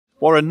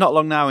Warren, not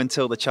long now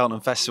until the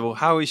Cheltenham Festival.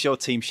 How is your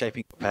team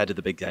shaping up ahead of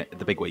the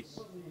big week?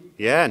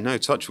 Yeah, no,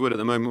 touch wood at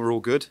the moment, we're all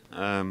good.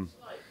 You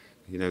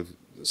know,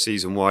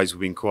 season-wise,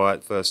 we've been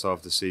quiet first half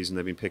of the season.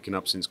 They've been picking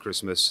up since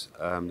Christmas.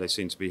 They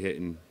seem to be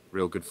hitting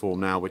real good form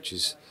now, which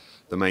is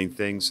the main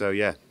thing. So,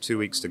 yeah, 2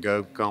 weeks to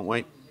go. Can't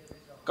wait.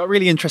 Got a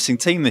really interesting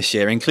team this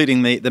year,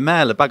 including the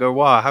mare, Bague Au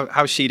Roi.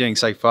 How's she doing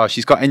so far?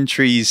 She's got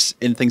entries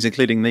in things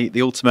including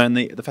the Ultima and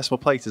the Festival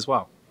Plate as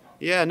well.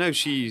 Yeah, no,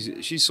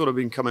 she's sort of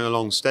been coming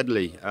along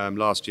steadily.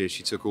 Last year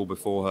she took all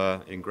before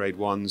her in Grade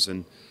 1s,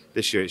 and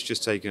this year it's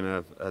just taken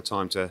her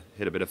time to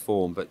hit a bit of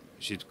form, but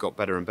she's got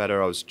better and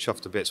better. I was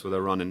chuffed to bits with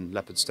her run in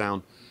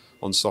Leopardstown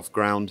on soft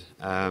ground,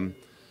 and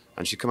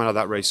she come out of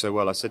that race so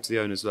well. I said to the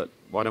owners, look,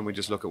 why don't we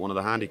just look at one of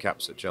the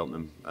handicaps at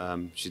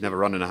Cheltenham? She's never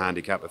run in a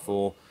handicap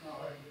before.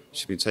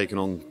 She's been taking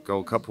on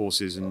Gold Cup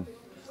horses, and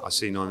I've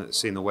seen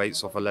the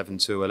weights off 11.2,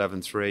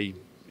 11.3.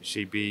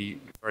 She'd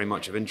be very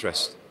much of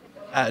interest.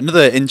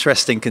 Another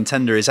interesting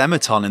contender is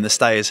Emitom in the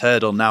Stayers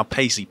Hurdle. Now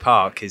Paisley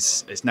Park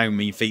is no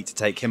mean feat to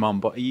take him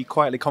on, but are you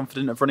quietly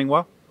confident of running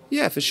well?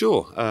 Yeah, for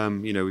sure.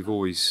 You know, we've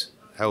always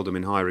held him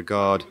in high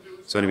regard.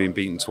 He's only been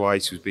beaten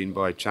twice. He was beaten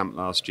by Champ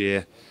last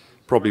year,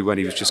 probably when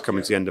he was just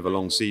coming to the end of a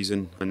long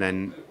season, and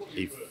then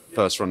the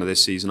first run of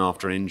this season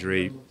after an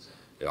injury.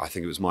 I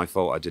think it was my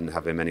fault. I didn't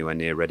have him anywhere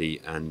near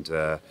ready, and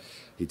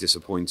he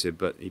disappointed,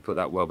 but he put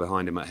that well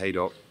behind him at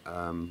Haydock.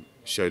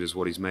 Showed us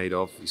what he's made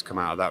of. He's come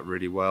out of that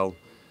really well.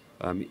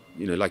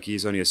 You know, like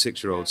he's only a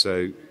 6-year-old,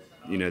 so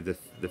you know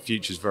the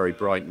future's very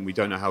bright, and we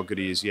don't know how good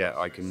he is yet.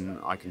 I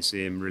can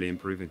see him really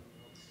improving.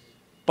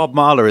 Bob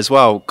Mahler as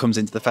well comes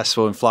into the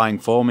festival in flying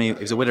form. He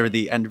was a winner of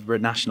the Edinburgh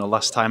National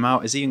last time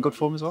out. Is he in good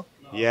form as well?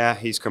 Yeah,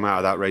 he's come out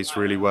of that race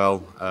really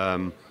well.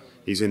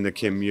 He's in the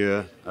Kim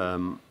Muir.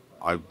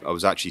 I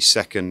was actually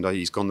second.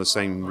 He's gone the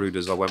same route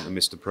as I went with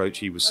Mr. Approach.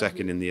 He was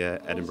second in the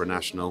Edinburgh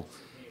National,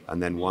 and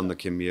then won the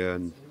Kim Muir.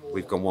 And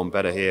we've gone one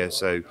better here.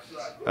 So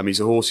he's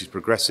a horse. He's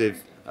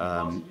progressive.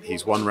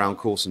 He's won round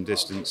course and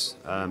distance.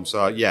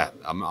 So yeah,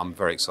 I'm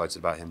very excited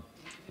about him.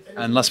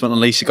 And last but not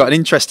least, you've got an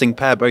interesting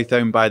pair, both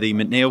owned by the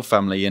McNeil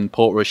family, in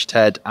Portrush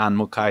Ted and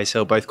Mulcahy's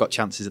Hill. Both got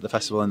chances at the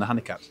festival in the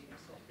handicaps.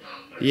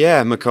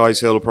 Yeah, Mulcahy's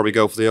Hill will probably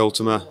go for the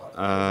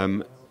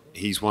Ultima.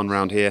 He's won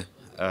round here.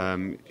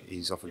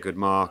 He's off a good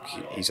mark.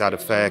 He's had a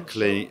fair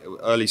clean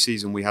early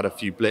season. We had a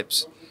few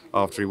blips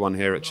after he won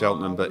here at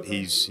Cheltenham, but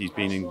he's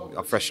been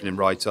freshening him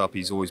right up.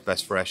 He's always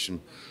best fresh, and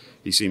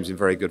he seems in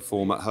very good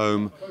form at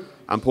home.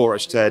 And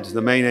Portrush Ted,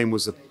 the main aim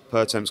was the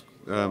Pertemps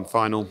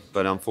final,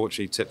 but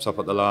unfortunately tipped up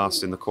at the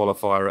last in the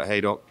qualifier at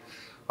Haydock.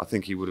 I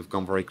think he would have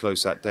gone very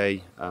close that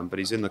day, but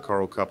he's in the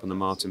Coral Cup and the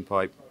Martin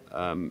Pipe.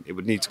 It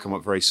would need to come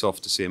up very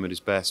soft to see him at his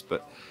best,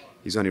 but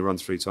he's only run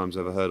 3 times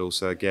over hurdle,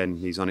 so again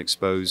he's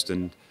unexposed,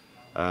 and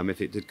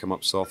if it did come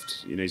up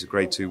soft, you know, he's a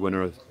Grade 2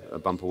 winner, a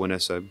bumper winner,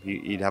 so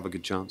he'd have a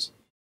good chance.